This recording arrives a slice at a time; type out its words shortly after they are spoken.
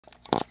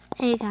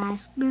Hey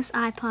guys,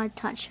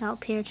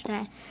 Msitouchhelp here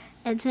today,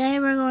 and today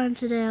we're going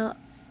to do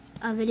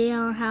a video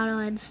on how to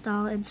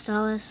install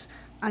installous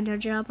on your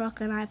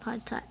jailbroken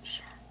iPod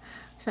Touch.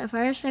 So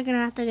first you're going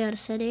to have to go to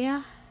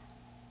Cydia,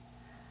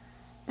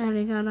 and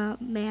you're going to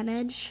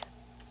manage,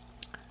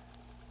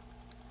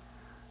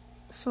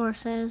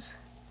 sources,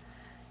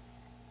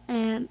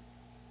 and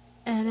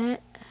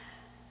edit,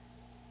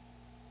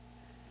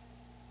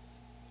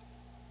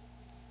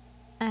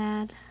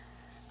 add,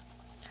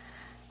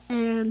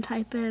 and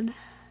type in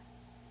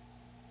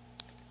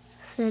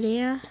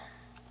cydia,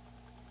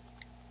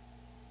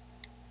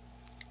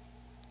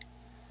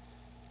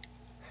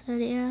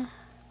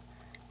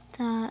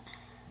 cydia.That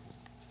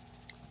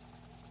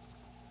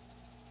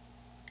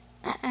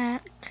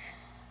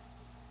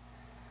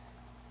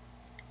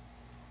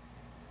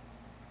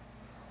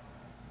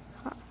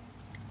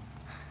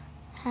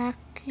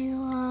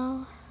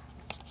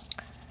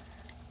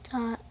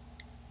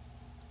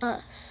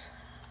us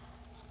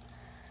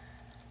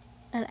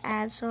and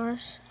add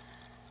source.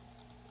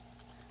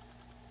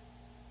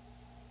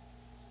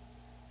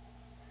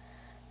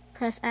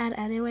 Press add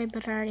anyway,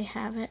 but I already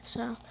have it,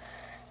 so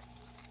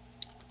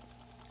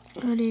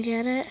when you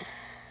get it,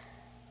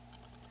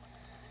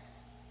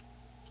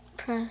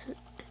 press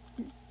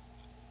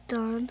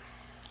done.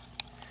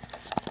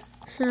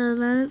 So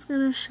then it's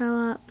gonna show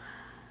up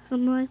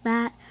something like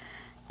that,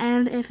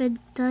 and if it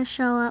does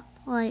show up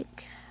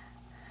like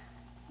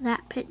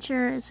that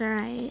picture, it's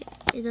alright.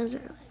 It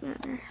doesn't really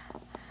matter.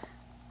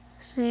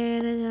 So you're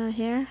gonna go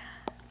here,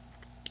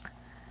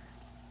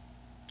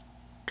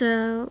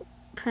 go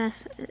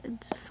press,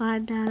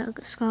 find down,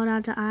 scroll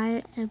down to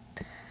I, and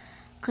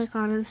click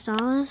on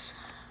installous.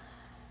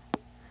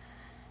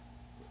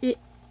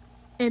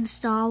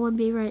 Install would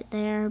be right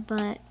there,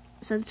 but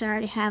since I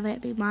already have it,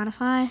 be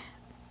modify.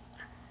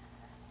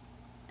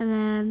 And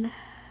then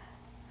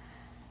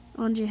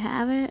once you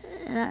have it,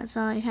 that's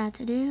all you have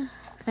to do.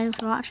 Thanks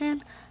for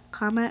watching.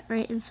 Comment,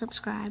 rate, and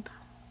subscribe.